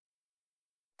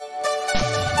Are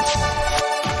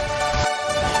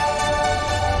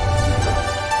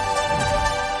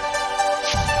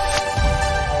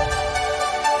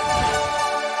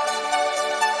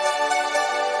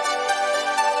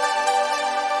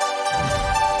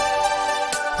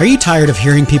you tired of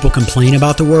hearing people complain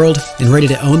about the world and ready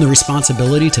to own the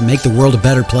responsibility to make the world a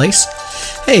better place?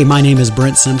 Hey, my name is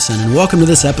Brent Simpson, and welcome to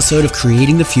this episode of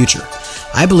Creating the Future.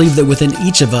 I believe that within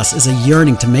each of us is a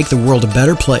yearning to make the world a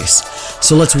better place.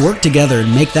 So let's work together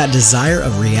and make that desire a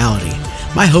reality.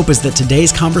 My hope is that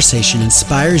today's conversation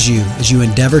inspires you as you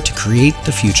endeavor to create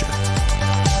the future.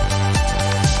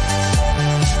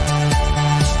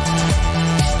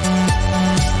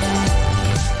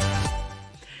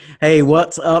 Hey,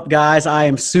 what's up, guys? I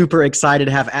am super excited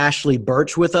to have Ashley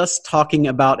Birch with us talking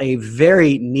about a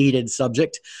very needed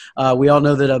subject. We all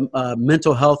know that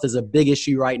mental health is a big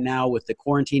issue right now with the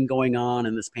quarantine going on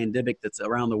and this pandemic that's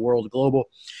around the world global.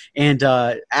 And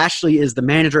Ashley is the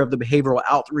manager of the behavioral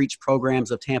outreach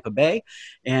programs of Tampa Bay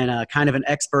and kind of an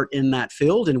expert in that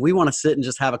field. And we want to sit and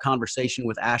just have a conversation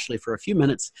with Ashley for a few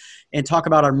minutes and talk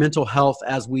about our mental health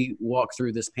as we walk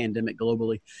through this pandemic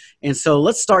globally. And so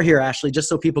let's start here, Ashley, just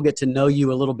so people get to know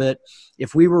you a little bit.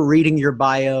 If we were reading your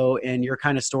bio and your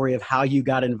kind of story of how you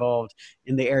got involved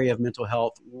in the area of mental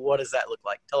health, what does that look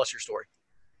like? Tell us your story.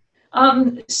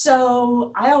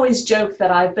 So I always joke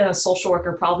that I've been a social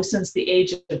worker probably since the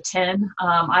age of 10.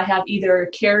 I have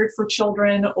either cared for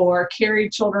children or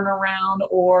carried children around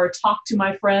or talked to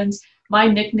my friends. My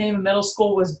nickname in middle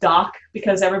school was Doc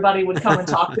because everybody would come and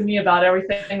talk to me about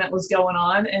everything that was going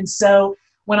on. And so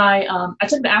when I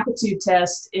took the aptitude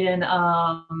test in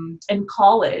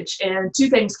college, and two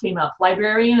things came up: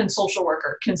 librarian and social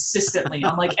worker consistently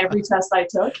on like every test I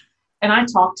took. And I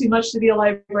talked too much to be a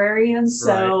librarian,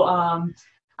 so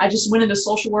I just went into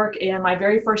social work. And my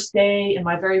very first day in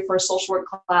my very first social work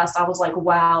class, I was like,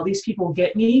 "Wow, these people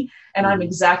get me, and I'm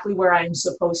exactly where I am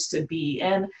supposed to be."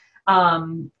 And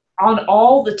on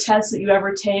all the tests that you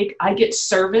ever take, I get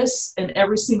service in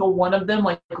every single one of them,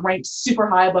 like ranked super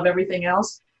high above everything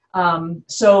else.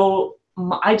 So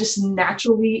I just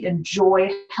naturally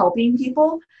enjoy helping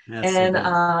people.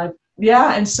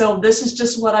 And so this is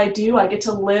just what I do. I get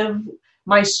to live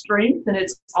my strength, and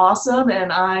it's awesome.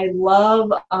 And I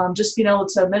love just being able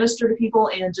to minister to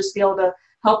people and just be able to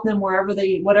help them whatever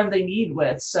they need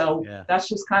with. So that's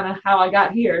just kind of how I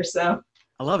got here. So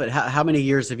I love it. How many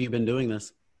years have you been doing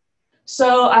this?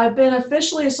 So I've been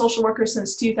officially a social worker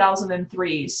since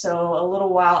 2003. So a little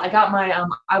while. I got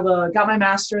my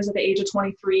master's at the age of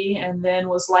 23, and then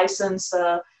was licensed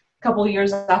a couple of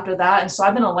years after that. And so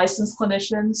I've been a licensed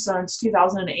clinician since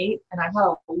 2008, and I've had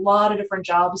a lot of different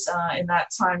jobs in that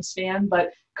time span,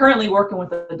 but currently working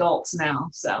with adults now.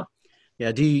 So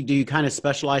yeah, do you kind of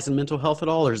specialize in mental health at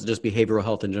all, or is it just behavioral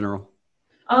health in general?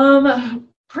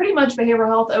 Pretty much behavioral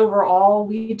health overall.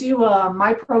 We do,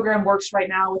 my program works right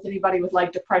now with anybody with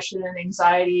like depression,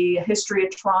 anxiety, history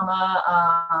of trauma,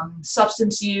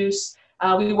 substance use.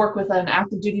 We work with an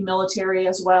active duty military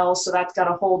as well. So that's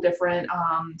got a whole different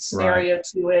scenario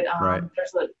to it.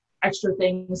 There's the extra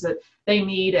things that they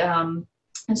need. And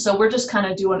so we're just kind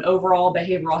of doing overall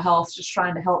behavioral health, just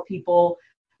trying to help people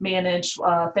manage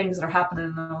things that are happening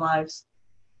in their lives.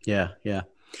 Yeah. All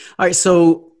right.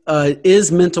 So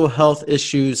is mental health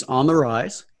issues on the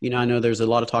rise? I know there's a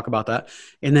lot of talk about that.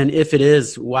 And then if it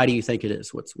is, why do you think it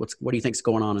is? What do you think is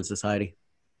going on in society?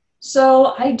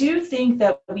 So I do think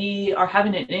that we are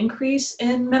having an increase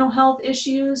in mental health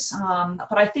issues,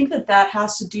 but I think that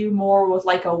has to do more with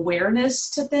like awareness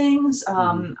to things.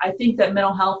 I think that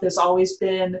mental health has always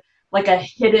been like a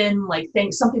hidden like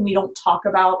thing, something we don't talk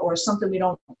about or something we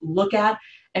don't look at.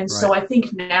 And so I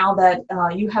think now that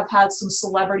you have had some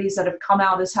celebrities that have come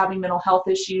out as having mental health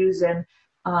issues, and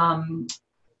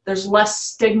there's less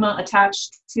stigma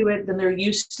attached to it than there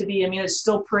used to be. I mean, it's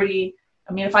still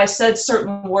if I said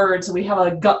certain words, we have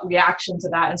a gut reaction to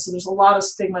that. And so there's a lot of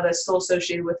stigma that's still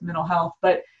associated with mental health.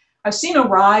 But I've seen a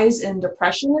rise in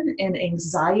depression and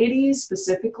anxiety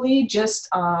specifically just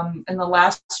in the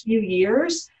last few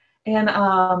years. And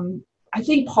I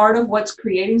think part of what's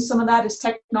creating some of that is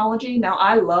technology. Now,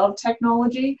 I love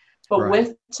technology, but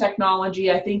with technology,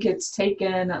 I think it's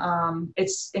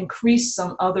increased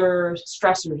some other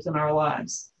stressors in our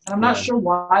lives. And I'm not sure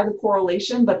why the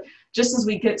correlation, but just as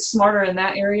we get smarter in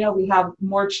that area, we have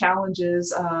more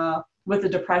challenges with the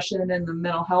depression and the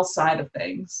mental health side of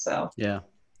things. So yeah.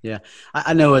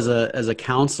 I know as a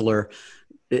counselor,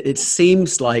 it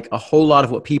seems like a whole lot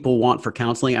of what people want for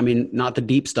counseling, I mean, not the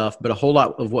deep stuff, but a whole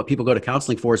lot of what people go to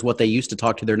counseling for is what they used to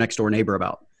talk to their next door neighbor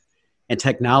about. and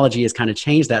technology has kind of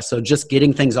changed that. So just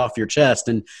getting things off your chest,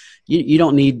 and you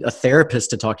don't need a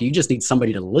therapist to talk to you. You just need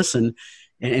somebody to listen.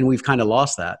 And we've kind of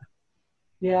lost that.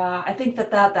 Yeah, I think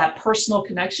that personal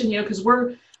connection, because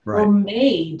we're Right.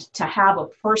 made to have a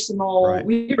personal, Right.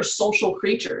 we are social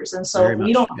creatures. And so Very if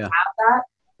we much. don't Yeah. have that,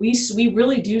 we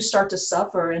really do start to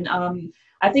suffer. And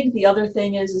I think the other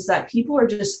thing is that people are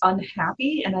just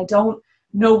unhappy, and I don't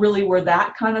know really where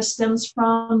that kind of stems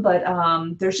from, but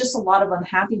there's just a lot of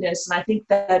unhappiness. And I think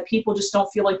that people just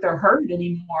don't feel like they're heard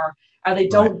anymore, or they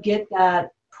Right. don't get that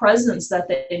presence that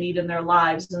they need in their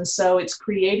lives. And so it's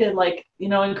created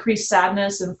increased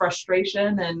sadness and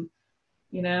frustration. And,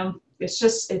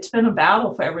 it's been a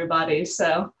battle for everybody.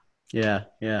 So. Yeah.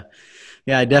 Yeah.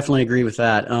 Yeah. I definitely agree with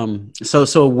that.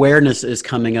 So awareness is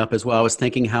coming up as well. I was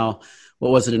thinking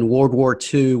what was it in World War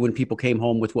II when people came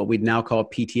home with what we'd now call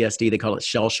PTSD? They call it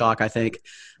shell shock, I think,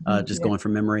 just going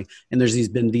from memory. And there's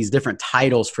been these different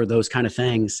titles for those kind of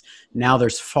things. Now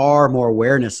there's far more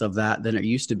awareness of that than it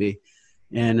used to be.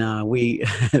 And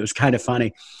it was kind of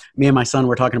funny. Me and my son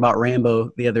were talking about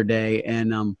Rambo the other day.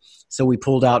 And so we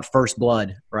pulled out First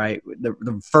Blood, right?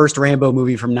 The first Rambo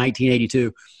movie from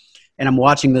 1982. And I'm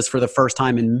watching this for the first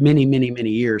time in many, many, many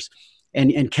years,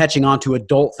 and catching on to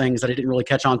adult things that I didn't really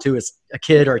catch on to as a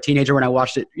kid or a teenager when I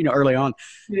watched it, early on.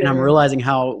 Yeah. And I'm realizing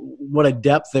what a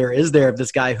depth there is there of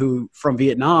this guy who from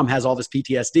Vietnam has all this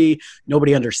PTSD.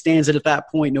 Nobody understands it at that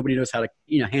point. Nobody knows how to,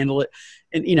 handle it.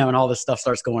 And, and all this stuff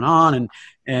starts going on.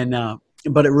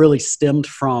 But it really stemmed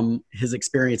from his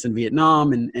experience in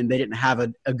Vietnam, and they didn't have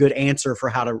a good answer for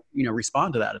how to,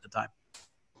 respond to that at the time.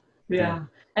 Yeah.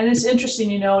 And it's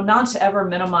interesting, not to ever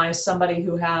minimize somebody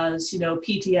who has,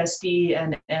 PTSD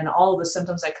and all of the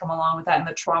symptoms that come along with that and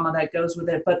the trauma that goes with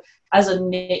it. But as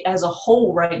a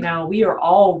whole right now, we are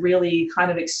all really kind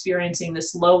of experiencing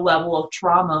this low level of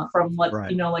trauma from what,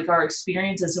 right. Like our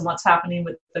experiences and what's happening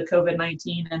with the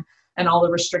COVID-19 and all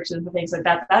the restrictions and things like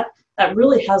that. That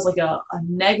really has like a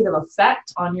negative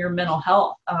effect on your mental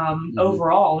health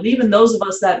overall. And even those of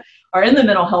us that are in the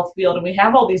mental health field and we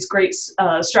have all these great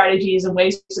strategies and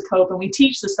ways to cope, and we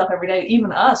teach this stuff every day,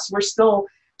 even us, we're still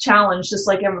challenged just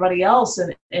like everybody else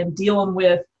and dealing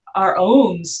with our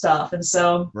own stuff. And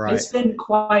so It's been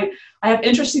I have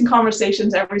interesting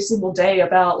conversations every single day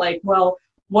about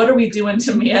what are we doing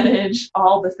to manage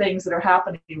all the things that are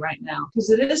happening right now?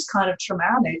 Because it is kind of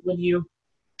traumatic when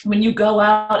you go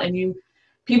out and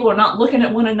people are not looking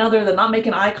at one another, they're not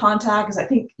making eye contact. Because I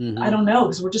think, I don't know,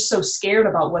 because we're just so scared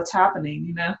about what's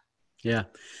happening, Yeah.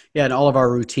 Yeah. And all of our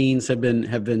routines have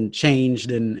been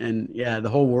changed, and the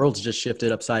whole world's just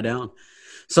shifted upside down.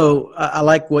 So I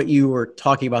like what you were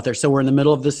talking about there. So we're in the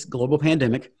middle of this global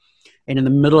pandemic, and in the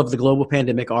middle of the global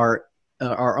pandemic, our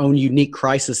own unique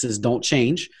crises don't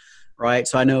change. Right.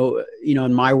 So I know,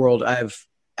 in my world, I've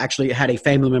actually had a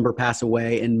family member pass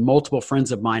away, and multiple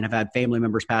friends of mine have had family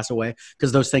members pass away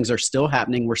because those things are still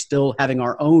happening. We're still having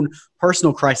our own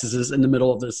personal crises in the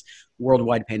middle of this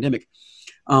worldwide pandemic.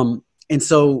 And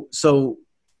so,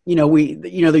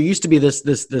 there used to be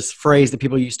this phrase that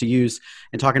people used to use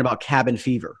and talking about cabin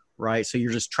fever, right? So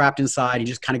you're just trapped inside, you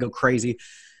just kind of go crazy.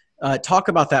 Talk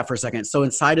about that for a second. So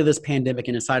inside of this pandemic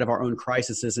and inside of our own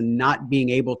crises and not being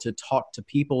able to talk to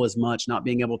people as much, not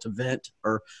being able to vent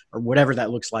or whatever that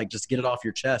looks like, just get it off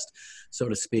your chest, so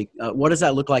to speak. What does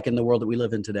that look like in the world that we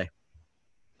live in today?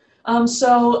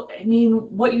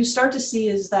 What you start to see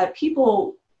is that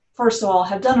people, first of all,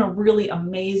 have done a really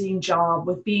amazing job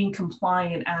with being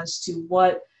compliant as to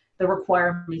what the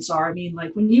requirements are.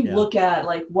 When you look at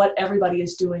what everybody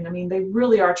is doing, they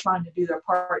really are trying to do their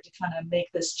part to kind of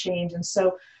make this change. And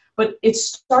so, but it's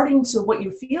starting to, what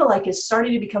you feel like is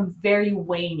starting to become very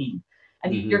waning.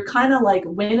 And you're kind of like,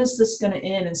 when is this going to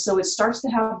end? And so it starts to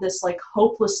have this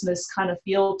hopelessness kind of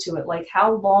feel to it.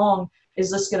 How long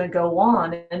is this going to go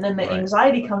on? And then the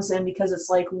anxiety comes in because it's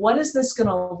what is this going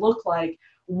to look like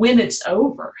when it's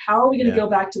over? How are we going to go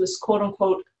back to this quote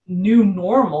unquote new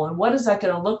normal, and what is that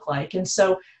going to look like? And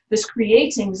so this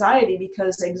creates anxiety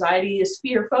because anxiety is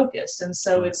fear focused, and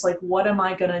so it's what am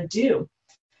I going to do?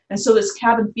 And so this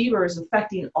cabin fever is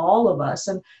affecting all of us.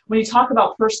 And when you talk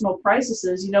about personal crises,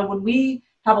 when we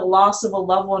have a loss of a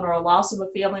loved one or a loss of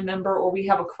a family member, or we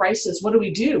have a crisis, what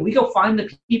do? We go find the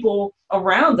people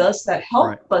around us that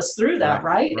help us through that,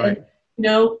 right? And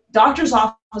doctors'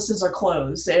 offices are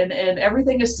closed, and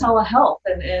everything is telehealth,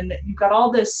 and you've got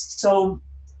all this, so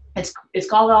it's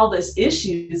got all this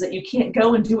issues that you can't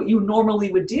go and do what you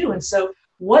normally would do. And so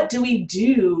what do we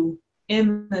do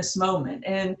in this moment?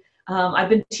 And I've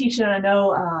been teaching, I know,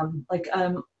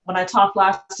 when I talked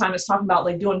last time, I was talking about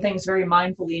doing things very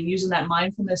mindfully and using that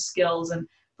mindfulness skills. And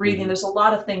breathing. There's a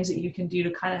lot of things that you can do to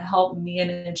kind of help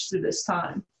manage through this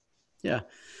time. Yeah.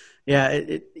 Yeah.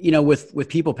 With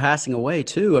people passing away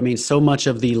too, I mean, so much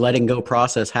of the letting go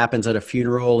process happens at a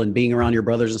funeral and being around your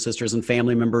brothers and sisters and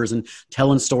family members and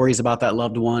telling stories about that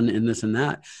loved one and this and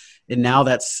that. And now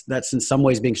that's in some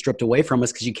ways being stripped away from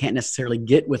us because you can't necessarily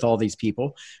get with all these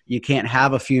people. You can't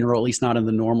have a funeral, at least not in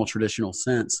the normal traditional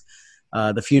sense.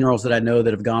 The funerals that I know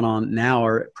that have gone on now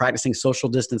are practicing social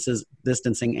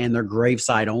distancing and they're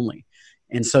graveside only.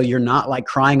 And so you're not like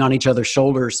crying on each other's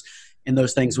shoulders and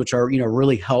those things, which are,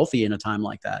 really healthy in a time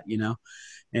like that,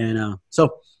 And so,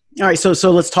 all right,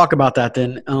 so let's talk about that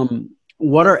then.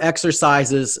 What are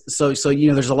exercises? So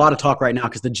there's a lot of talk right now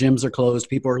because the gyms are closed.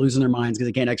 People are losing their minds because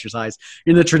they can't exercise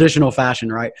in the traditional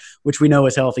fashion, right? Which we know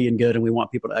is healthy and good, and we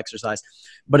want people to exercise.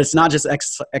 But it's not just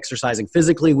exercising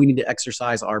physically. We need to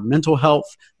exercise our mental health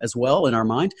as well in our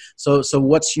mind. So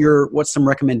what's some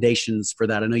recommendations for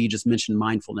that? I know you just mentioned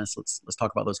mindfulness. Let's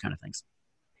talk about those kind of things.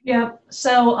 Yeah,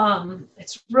 so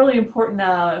it's really important.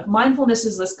 Mindfulness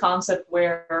is this concept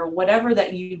where whatever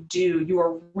that you do, you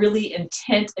are really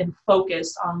intent and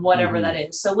focused on whatever that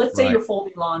is. So let's say you're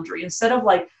folding laundry. Instead of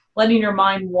like letting your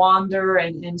mind wander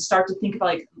and start to think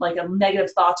about like a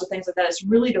negative thoughts or things like that, it's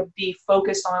really to be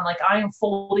focused on like, I am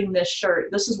folding this shirt.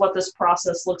 This is what this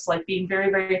process looks like, being very,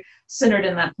 very centered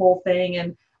in that whole thing.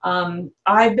 And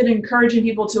I've been encouraging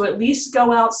people to at least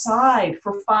go outside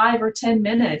for 5 or 10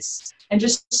 minutes and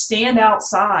just stand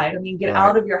outside. I mean, get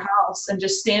out of your house and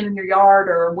just stand in your yard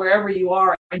or wherever you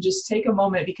are and just take a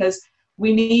moment, because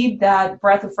we need that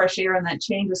breath of fresh air and that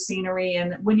change of scenery.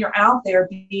 And when you're out there,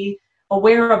 be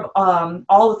aware of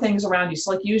all the things around you.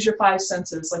 So like use your 5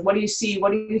 senses. Like, what do you see?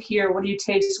 What do you hear? What do you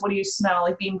taste? What do you smell?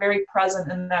 Like being very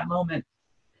present in that moment.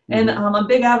 And I'm a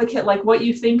big advocate, like what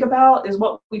you think about is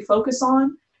what we focus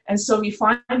on. And so if you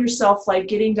find yourself like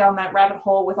getting down that rabbit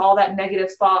hole with all that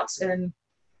negative thoughts and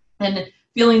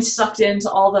feeling sucked into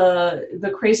all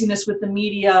the craziness with the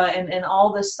media and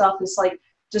all this stuff, is like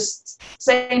just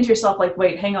saying to yourself, like,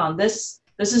 wait, hang on, this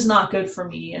is not good for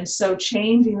me. And so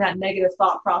changing that negative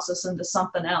thought process into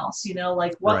something else,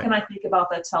 like what can I think about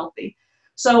that's healthy?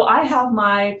 So I have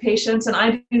my patients, and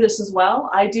I do this as well.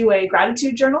 I do a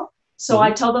gratitude journal. So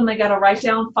I tell them they got to write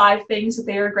down 5 things that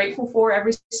they are grateful for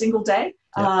every single day.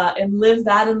 And live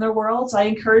that in their worlds. I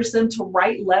encourage them to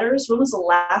write letters. When was the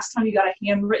last time you got a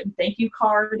handwritten thank you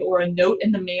card or a note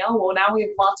in the mail? Well, now we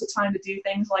have lots of time to do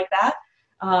things like that.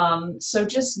 So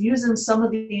just using some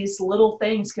of these little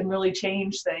things can really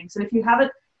change things. And if you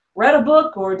haven't read a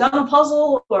book or done a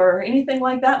puzzle or anything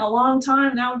like that in a long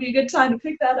time, now would be a good time to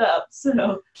pick that up.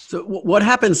 So what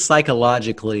happens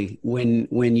psychologically when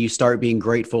you start being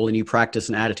grateful and you practice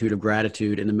an attitude of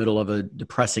gratitude in the middle of a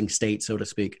depressing state, so to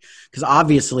speak? Because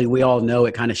obviously we all know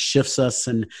it kind of shifts us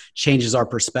and changes our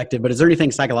perspective, but is there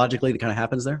anything psychologically that kind of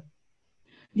happens there?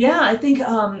 Yeah, I think,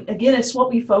 again, it's what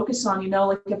we focus on,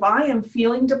 like if I am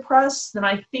feeling depressed, then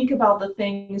I think about the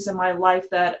things in my life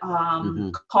that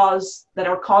that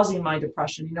are causing my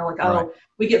depression,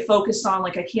 we get focused on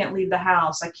like, I can't leave the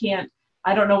house.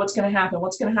 I don't know what's going to happen.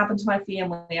 What's going to happen to my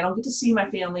family? I don't get to see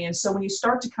my family. And so when you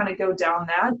start to kind of go down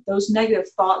those negative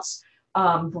thoughts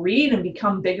breed and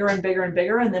become bigger and bigger and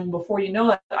bigger. And then before you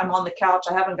know it, I'm on the couch.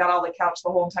 I haven't got on the couch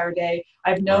the whole entire day.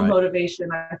 I have no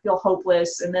motivation. I feel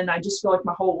hopeless. And then I just feel like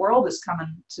my whole world is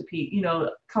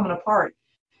coming apart.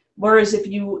 Whereas if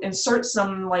you insert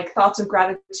some like thoughts of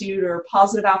gratitude or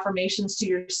positive affirmations to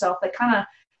yourself, that kind of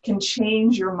can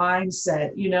change your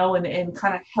mindset, and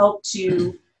kind of help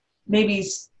to maybe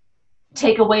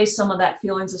take away some of that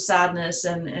feelings of sadness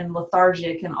and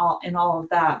lethargic and all of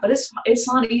that. But it's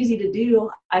not easy to do.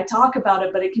 I talk about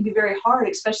it, but it can be very hard,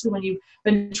 especially when you've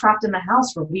been trapped in the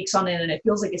house for weeks on end and it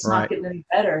feels like it's not getting any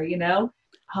better,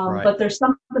 But there's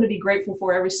something to be grateful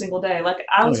for every single day. Like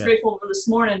I was grateful for this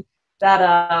morning that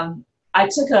I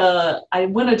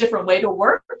went a different way to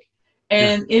work.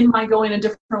 And in my going a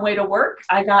different way to work,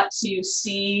 I got to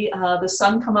see the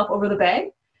sun come up over the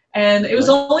bay. And it was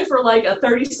only for like a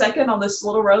 30-second on this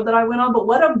little road that I went on, but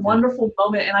what a wonderful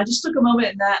moment. And I just took a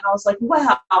moment in that and I was like,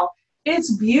 wow,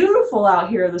 it's beautiful out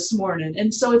here this morning.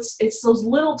 And so it's those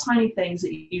little tiny things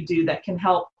that you do that can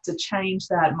help to change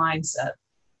that mindset.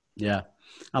 Yeah,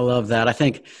 I love that. I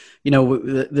think,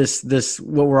 this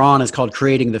what we're on is called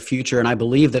creating the future. And I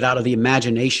believe that out of the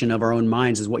imagination of our own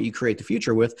minds is what you create the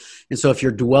future with. And so if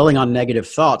you're dwelling on negative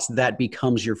thoughts, that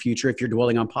becomes your future. If you're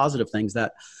dwelling on positive things,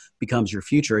 that becomes your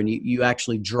future, and you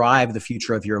actually drive the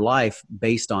future of your life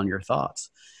based on your thoughts.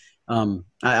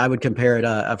 I would compare it.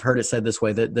 I've heard it said this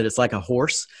way, that it's like a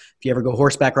horse. If you ever go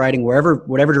horseback riding,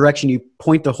 whatever direction you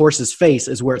point the horse's face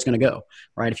is where it's going to go,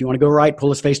 right? If you want to go right, pull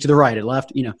his face to the right and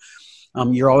left,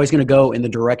 You're always going to go in the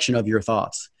direction of your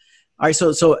thoughts. All right.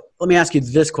 So let me ask you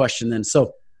this question then.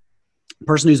 So a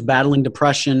person who's battling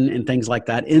depression and things like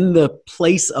that, in the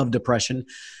place of depression,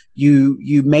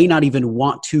 you may not even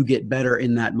want to get better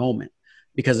in that moment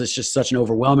because it's just such an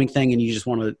overwhelming thing and you just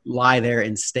want to lie there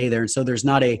and stay there. And so there's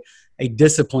not a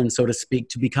discipline, so to speak,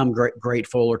 to become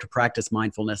grateful or to practice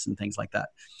mindfulness and things like that.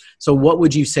 So what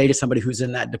would you say to somebody who's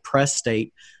in that depressed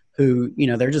state who,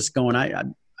 they're just going,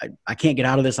 I can't get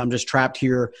out of this. I'm just trapped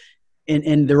here.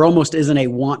 And there almost isn't a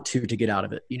want to get out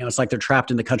of it. It's like they're trapped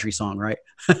in the country song, right?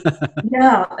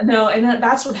 Yeah, no. And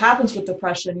that's what happens with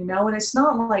depression, and it's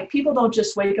not like people don't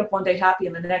just wake up one day happy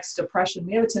and the next depression.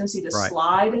 We have a tendency to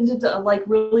slide into like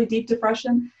really deep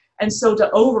depression. And so to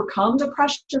overcome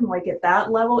depression, like at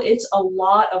that level, it's a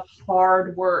lot of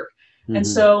hard work. Mm-hmm. And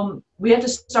so we have to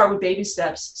start with baby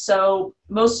steps. So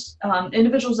most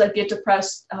individuals that get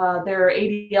depressed, their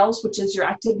ADLs, which is your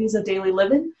activities of daily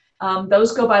living,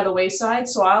 those go by the wayside.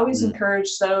 So I always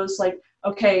encourage those like,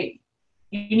 okay,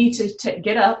 you need to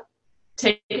get up,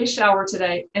 take a shower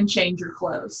today, and change your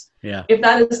clothes. Yeah. If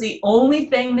that is the only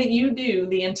thing that you do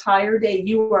the entire day,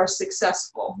 you are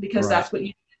successful because that's what you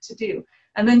need to do.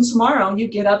 And then tomorrow you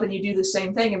get up and you do the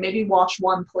same thing and maybe wash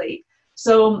one plate.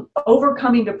 So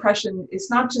overcoming depression is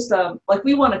not just like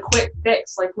we want a quick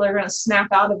fix, like we're going to snap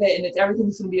out of it and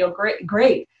everything's going to be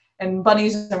great. And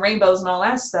bunnies and rainbows and all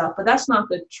that stuff. But that's not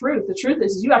the truth. The truth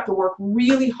is you have to work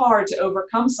really hard to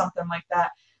overcome something like that.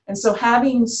 And so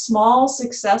having small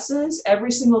successes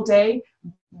every single day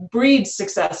breeds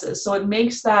successes. So it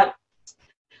makes that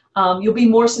you'll be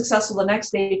more successful the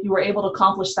next day if you were able to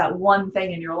accomplish that one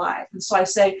thing in your life. And so I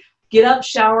say, get up,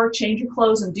 shower, change your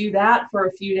clothes, and do that for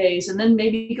a few days. And then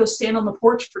maybe go stand on the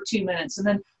porch for 2 minutes. And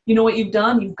then you know what you've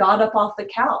done? You've got up off the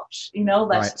couch.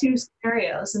 That's 2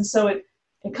 scenarios. And so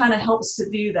it kind of helps to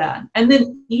do that. And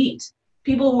then eat.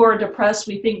 People who are depressed,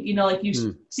 we think, like you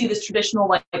see this traditional,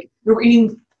 like you're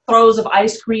eating throws of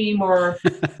ice cream or,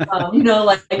 doing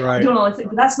all these things.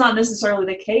 But that's not necessarily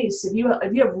the case. If you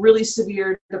have really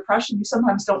severe depression, you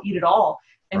sometimes don't eat at all.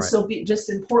 And so just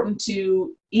important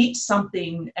to eat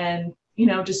something and,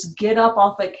 just get up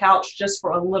off the couch just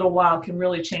for a little while can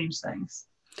really change things.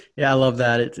 Yeah, I love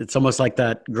that. It's almost like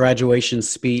that graduation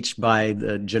speech by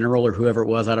the general or whoever it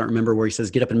was. I don't remember, where he says,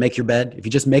 get up and make your bed. If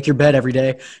you just make your bed every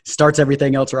day, starts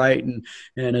everything else right. And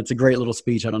it's a great little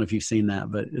speech. I don't know if you've seen that,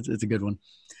 but it's a good one.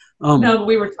 No, but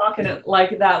we were talking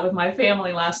like that with my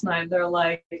family last night. They're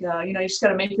like, you just got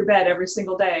to make your bed every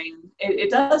single day. And it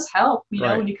does help,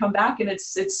 when you come back and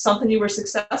it's something you were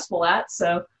successful at.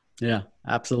 So. Yeah,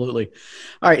 absolutely.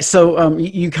 All right. So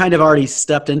you kind of already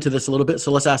stepped into this a little bit.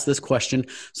 So let's ask this question.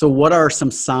 So what are some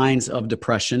signs of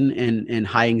depression and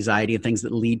high anxiety and things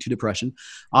that lead to depression?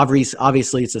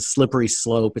 Obviously, it's a slippery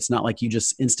slope. It's not like you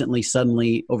just instantly,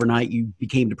 suddenly, overnight, you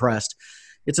became depressed.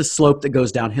 It's a slope that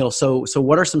goes downhill. So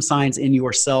what are some signs in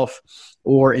yourself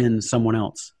or in someone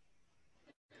else?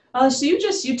 So you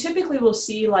typically will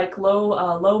see like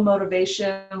low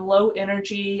motivation, low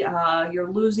energy.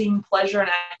 You're losing pleasure in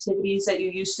activities that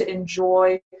you used to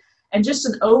enjoy, and just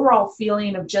an overall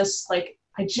feeling of just like,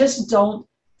 I just don't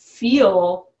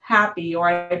feel happy, or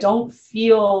I don't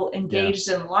feel engaged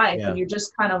in life. Yeah. And you're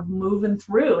just kind of moving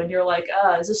through and you're like,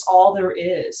 is this all there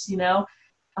is,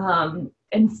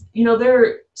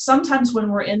 there sometimes when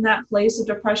we're in that place of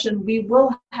depression, we will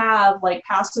have like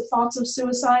passive thoughts of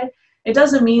suicide. It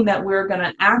doesn't mean that we're going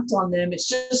to act on them. It's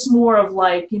just more of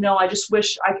like, I just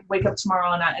wish I could wake up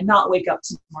tomorrow and not wake up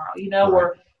tomorrow,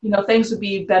 or, things would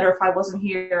be better if I wasn't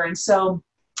here. And so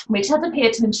we just have to pay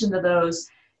attention to those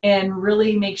and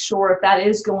really make sure if that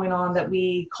is going on that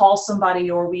we call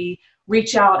somebody or we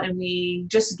reach out and we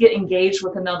just get engaged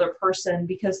with another person,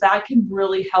 because that can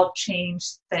really help change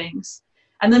things.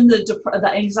 And then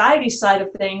the anxiety side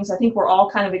of things, I think we're all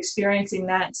kind of experiencing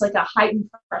that. It's like a heightened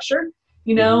pressure.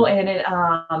 And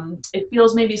it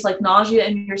feels maybe it's like nausea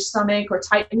in your stomach or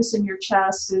tightness in your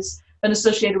chest has been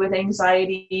associated with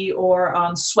anxiety, or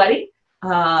sweaty,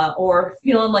 or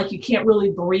feeling like you can't really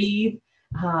breathe.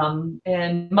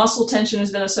 And muscle tension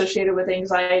has been associated with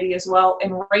anxiety as well.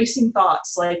 And racing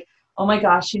thoughts like, oh my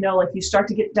gosh, like you start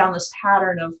to get down this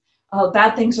pattern of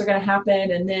bad things are going to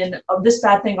happen. And then this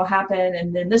bad thing will happen.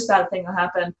 And then this bad thing will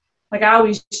happen. Like I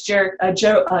always joke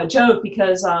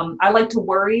because I like to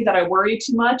worry that I worry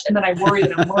too much, and then I worry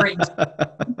that I'm worrying too much.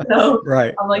 So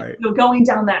I'm like, going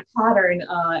down that pattern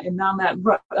and down that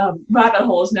rabbit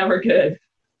hole is never good.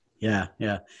 Yeah.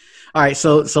 All right.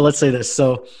 So let's say this.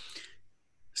 So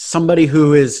somebody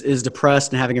who is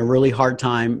depressed and having a really hard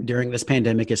time during this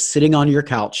pandemic is sitting on your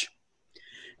couch,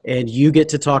 and you get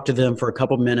to talk to them for a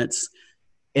couple minutes.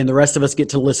 and the rest of us get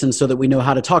to listen so that we know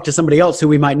how to talk to somebody else who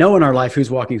we might know in our life who's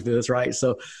walking through this, right?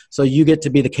 So you get to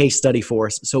be the case study for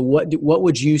us. So what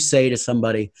would you say to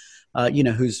somebody,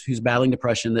 who's battling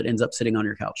depression that ends up sitting on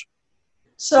your couch?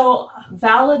 So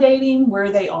validating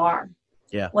where they are.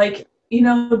 Yeah. Like,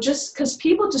 just because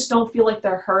people just don't feel like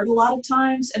they're heard a lot of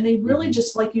times. And they really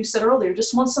just, like you said earlier,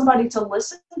 just want somebody to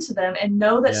listen to them and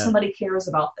know that somebody cares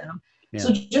about them. Yeah.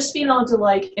 So just being able to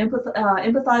like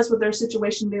empathize with their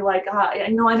situation, be like, I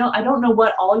don't know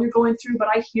what all you're going through, but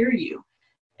I hear you.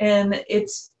 And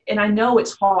I know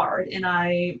it's hard, and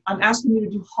I'm asking you to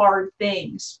do hard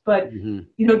things, but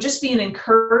just being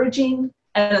encouraging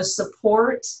and a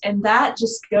support, and that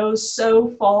just goes so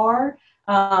far.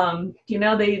 I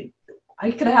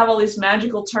could have all these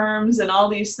magical terms and all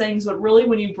these things, but really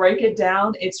when you break it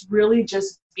down, it's really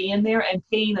just being there and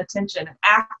paying attention,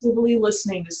 actively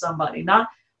listening to somebody, not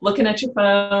looking at your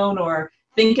phone or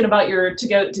thinking about your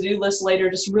to-do list later.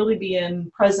 Just really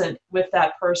being present with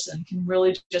that person can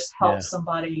really just help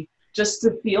somebody just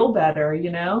to feel better,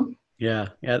 Yeah.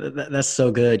 That's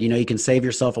so good. You can save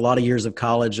yourself a lot of years of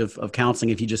college of counseling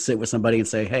if you just sit with somebody and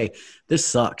say, hey, this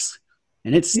sucks.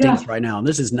 And it stinks right now. And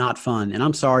this is not fun. And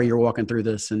I'm sorry you're walking through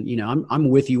this. And, I'm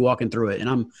with you walking through it.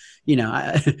 And we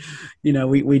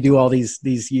do all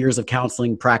these years of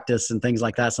counseling practice and things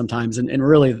like that sometimes. And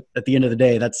really at the end of the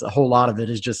day, that's a whole lot of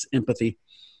it is just empathy.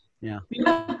 Yeah.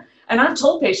 And I've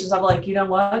told patients, I'm like, you know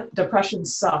what? Depression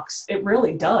sucks. It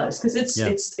really does. Cause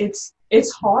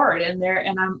it's hard and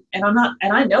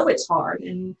I know it's hard.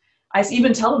 And I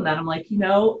even tell them that I'm like,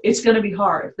 it's going to be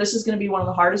hard. This is going to be one of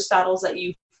the hardest battles that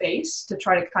you face to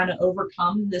try to kind of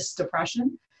overcome this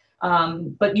depression.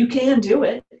 But you can do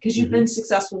it because you've been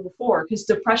successful before, because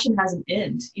depression has an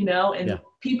end, and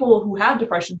people who have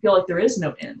depression feel like there is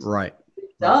no end. Right. It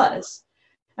does.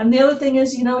 And the other thing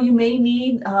is, you may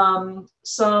need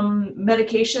some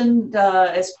medication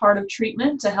as part of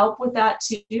treatment to help with that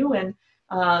too. And,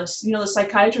 the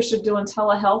psychiatrists are doing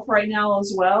telehealth right now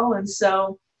as well. And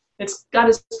so it's got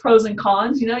its pros and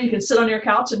cons. You can sit on your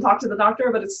couch and talk to the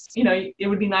doctor, but it's, it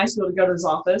would be nice to be able to go to his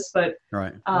office. But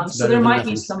right. So there might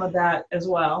be some of that as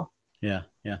well. Yeah.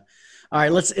 Yeah. All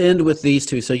right. Let's end with these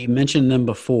two. So you mentioned them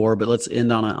before, but let's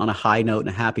end on a high note and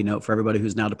a happy note for everybody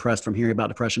who's now depressed from hearing about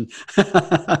depression.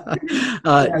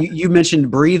 You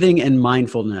mentioned breathing and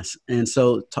mindfulness. And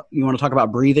so you want to talk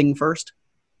about breathing first?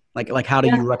 Like how do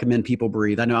you recommend people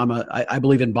breathe? I know I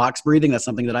believe in box breathing. That's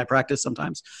something that I practice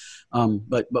sometimes.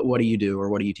 But what do you do, or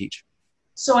what do you teach?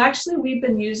 So actually we've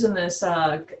been using this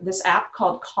app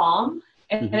called Calm,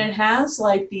 and it has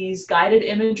like these guided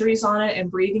imageries on it and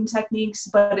breathing techniques,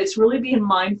 but it's really being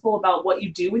mindful about what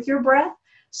you do with your breath.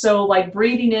 So like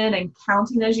breathing in and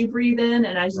counting as you breathe in,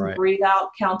 and as you breathe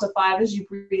out, count to 5 as you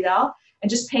breathe out, and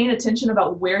just paying attention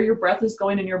about where your breath is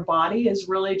going in your body is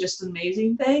really just an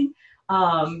amazing thing.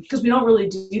 Because we don't really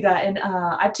do that. And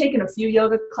I've taken a few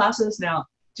yoga classes now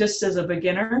just as a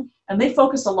beginner, and they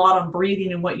focus a lot on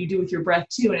breathing and what you do with your breath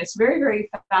too. And it's very, very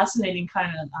fascinating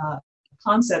kind of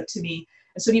concept to me.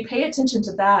 And so you pay attention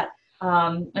to that.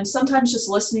 And sometimes just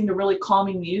listening to really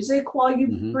calming music while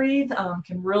you breathe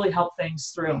can really help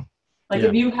things through. Like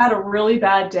if you've had a really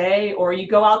bad day, or you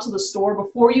go out to the store,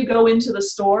 before you go into the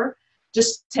store,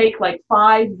 just take like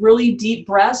 5 really deep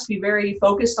breaths, be very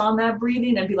focused on that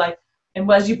breathing, and be like, and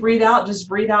as you breathe out, just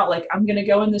breathe out like, I'm going to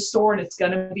go in the store and it's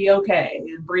going to be okay.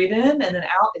 And breathe in and then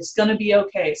out, it's going to be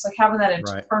okay. It's like having that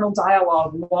internal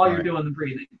dialogue while you're doing the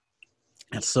breathing.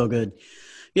 That's so good.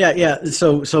 Yeah.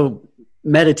 So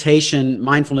meditation,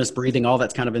 mindfulness, breathing, all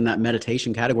that's kind of in that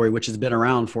meditation category, which has been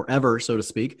around forever, so to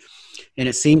speak. And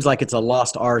it seems like it's a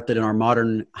lost art that in our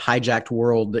modern hijacked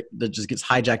world that just gets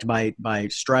hijacked by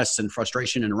stress and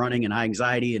frustration and running and high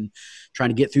anxiety and trying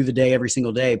to get through the day every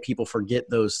single day. People forget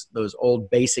those old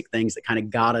basic things that kind of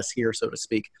got us here, so to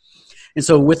speak. And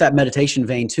so with that meditation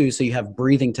vein too, so you have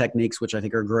breathing techniques, which I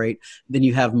think are great. Then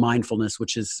you have mindfulness,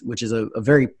 which is a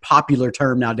very popular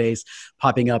term nowadays,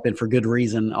 popping up, and for good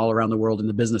reason, all around the world in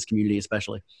the business community,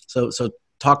 especially. So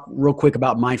talk real quick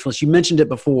about mindfulness. You mentioned it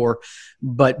before,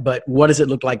 but what does it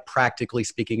look like practically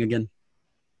speaking again?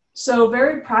 So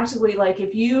very practically, like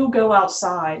if you go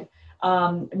outside,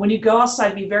 when you go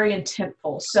outside, be very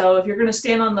intentful. So if you're going to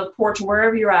stand on the porch,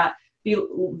 wherever you're at, be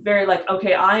very like,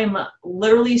 okay, I am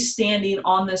literally standing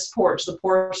on this porch. The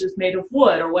porch is made of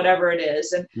wood or whatever it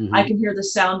is. And I can hear the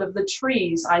sound of the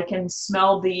trees. I can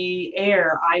smell the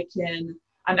air.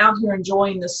 I'm out here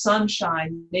enjoying the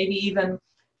sunshine, maybe even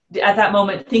at that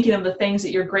moment, thinking of the things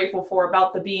that you're grateful for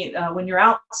about when you're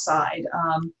outside.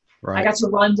 I got to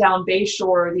run down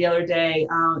Bayshore the other day.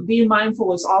 Being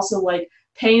mindful is also like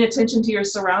paying attention to your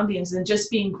surroundings and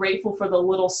just being grateful for the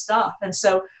little stuff. And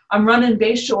so I'm running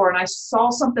Bayshore and I saw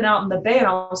something out in the bay and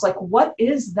I was like, what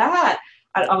is that?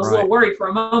 I was a little worried for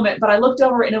a moment, but I looked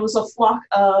over and it was a flock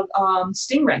of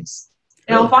stingrays.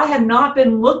 Now, if I had not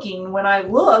been looking when I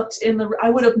looked I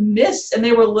would have missed, and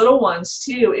they were little ones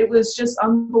too. It was just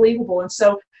unbelievable. And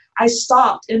so I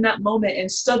stopped in that moment and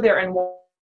stood there and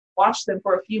watched them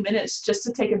for a few minutes just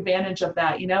to take advantage of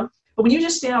that, But when you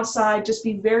just stand outside, just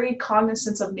be very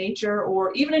cognizant of nature,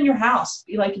 or even in your house.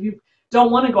 Be like, if you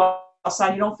don't want to go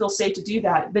outside, you don't feel safe to do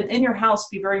that, then in your house,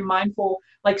 be very mindful,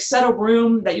 like set a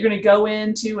room that you're going to go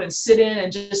into and sit in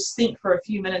and just think for a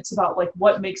few minutes about like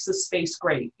what makes this space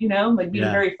great, like being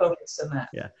very focused on that.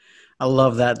 Yeah. I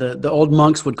love that. The old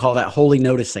monks would call that holy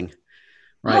noticing,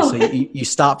 right? So you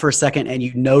stop for a second and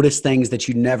you notice things that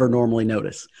you never normally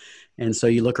notice. And so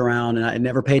you look around and I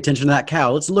never pay attention to that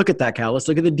cow. Let's look at that cow. Let's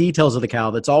look at the details of the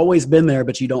cow that's always been there,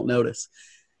 but you don't notice.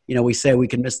 We say we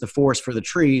can miss the forest for the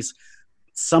trees.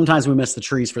 Sometimes we miss the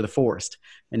trees for the forest,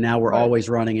 and now we're always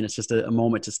running, and it's just a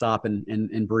moment to stop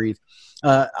and breathe.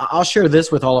 I'll share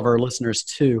this with all of our listeners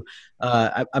too.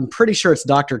 I'm pretty sure it's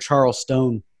Dr. Charles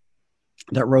Stone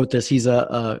that wrote this. He's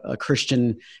a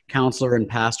Christian counselor and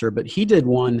pastor, but he did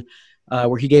one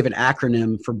where he gave an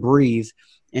acronym for breathe,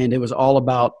 and it was all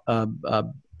about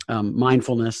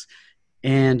mindfulness.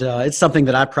 And it's something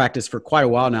that I practiced for quite a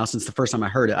while now, since the first time I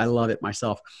heard it. I love it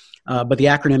myself. But the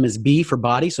acronym is B for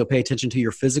body. So pay attention to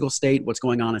your physical state. What's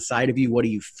going on inside of you? What do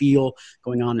you feel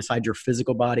going on inside your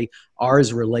physical body? R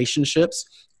is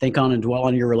relationships. Think on and dwell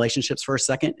on your relationships for a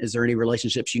second. Is there any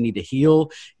relationships you need to heal?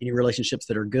 Any relationships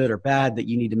that are good or bad that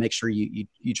you need to make sure you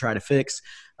try to fix?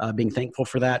 Being thankful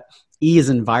for that. E is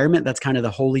environment. That's kind of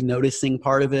the holy noticing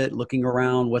part of it. Looking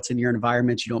around, what's in your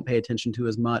environment you don't pay attention to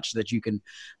as much that you can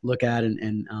look at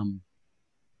and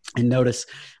notice.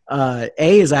 A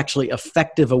is actually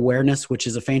affective awareness, which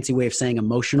is a fancy way of saying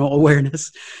emotional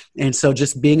awareness. And so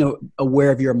just being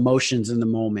aware of your emotions in the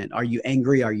moment. Are you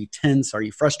angry? Are you tense? Are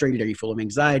you frustrated? Are you full of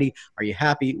anxiety? Are you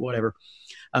happy? Whatever.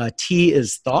 T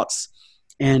is thoughts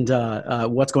and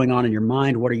what's going on in your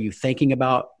mind. What are you thinking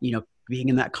about? Being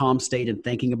in that calm state and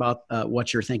thinking about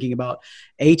what you're thinking about.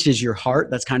 H is your heart.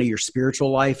 That's kind of your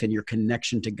spiritual life and your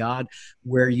connection to God.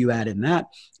 Where are you at in that?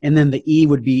 And then the E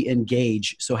would be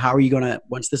engage. So how are you going to,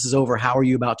 once this is over, how are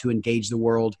you about to engage the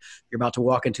world? You're about to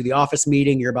walk into the office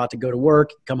meeting. You're about to go to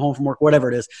work, come home from work,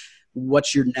 whatever it is.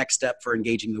 What's your next step for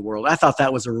engaging the world? I thought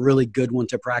that was a really good one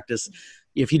to practice.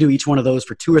 If you do each one of those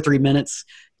for 2 or 3 minutes,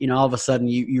 all of a sudden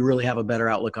you really have a better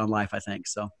outlook on life, I think.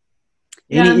 So.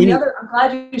 I'm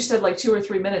glad you said like 2 or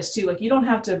 3 minutes too. Like you don't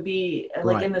have to be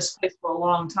like in this place for a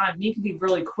long time. You can be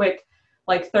really quick,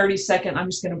 like 30 second. I'm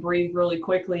just going to breathe really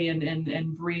quickly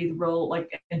and breathe real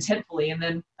like intentfully. And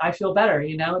then I feel better,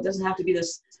 it doesn't have to be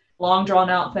this long drawn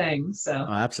out thing. So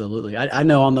absolutely. I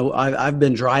know I've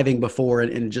been driving before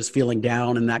and just feeling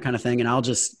down and that kind of thing. And I'll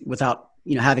just, without,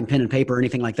 having pen and paper or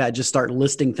anything like that, just start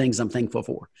listing things I'm thankful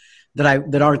for.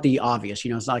 That aren't the obvious,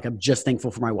 it's not like I'm just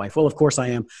thankful for my wife. Well, of course I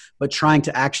am, but trying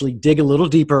to actually dig a little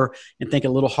deeper and think a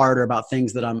little harder about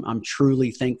things that I'm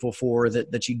truly thankful for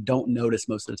that you don't notice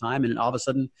most of the time. And all of a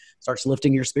sudden starts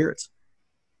lifting your spirits.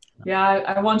 Yeah.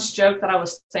 I once joked that I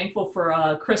was thankful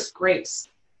for crisp grapes.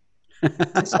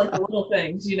 It's like the little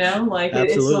things, like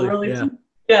it's really,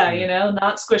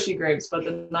 not squishy grapes, but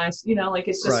the nice, like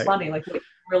it's just funny, like what you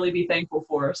really be thankful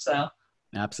for. So.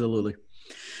 Absolutely.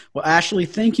 Well, Ashley,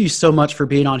 thank you so much for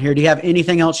being on here. Do you have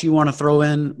anything else you want to throw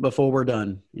in before we're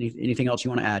done? Anything else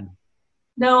you want to add?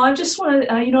 No, I just want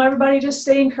to, everybody just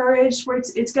stay encouraged. Where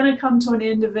it's going to come to an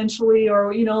end eventually,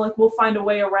 or, like we'll find a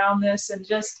way around this, and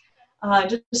just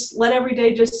let every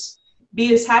day just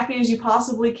be as happy as you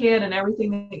possibly can in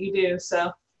everything that you do.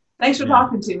 So thanks for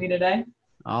talking to me today.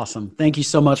 Awesome. Thank you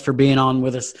so much for being on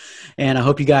with us. And I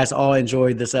hope you guys all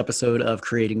enjoyed this episode of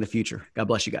Creating the Future. God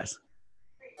bless you guys.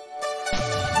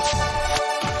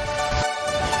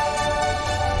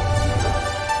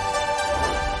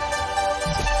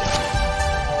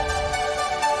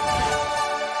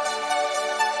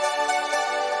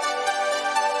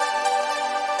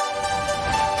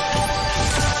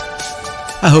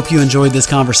 I hope you enjoyed this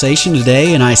conversation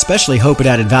today, and I especially hope it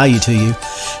added value to you.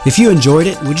 If you enjoyed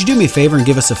it, would you do me a favor and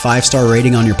give us a 5-star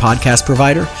rating on your podcast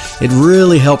provider? It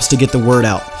really helps to get the word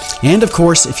out. And of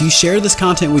course, if you share this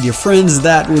content with your friends,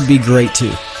 that would be great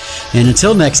too. And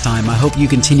until next time, I hope you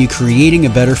continue creating a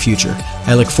better future.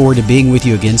 I look forward to being with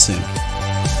you again soon.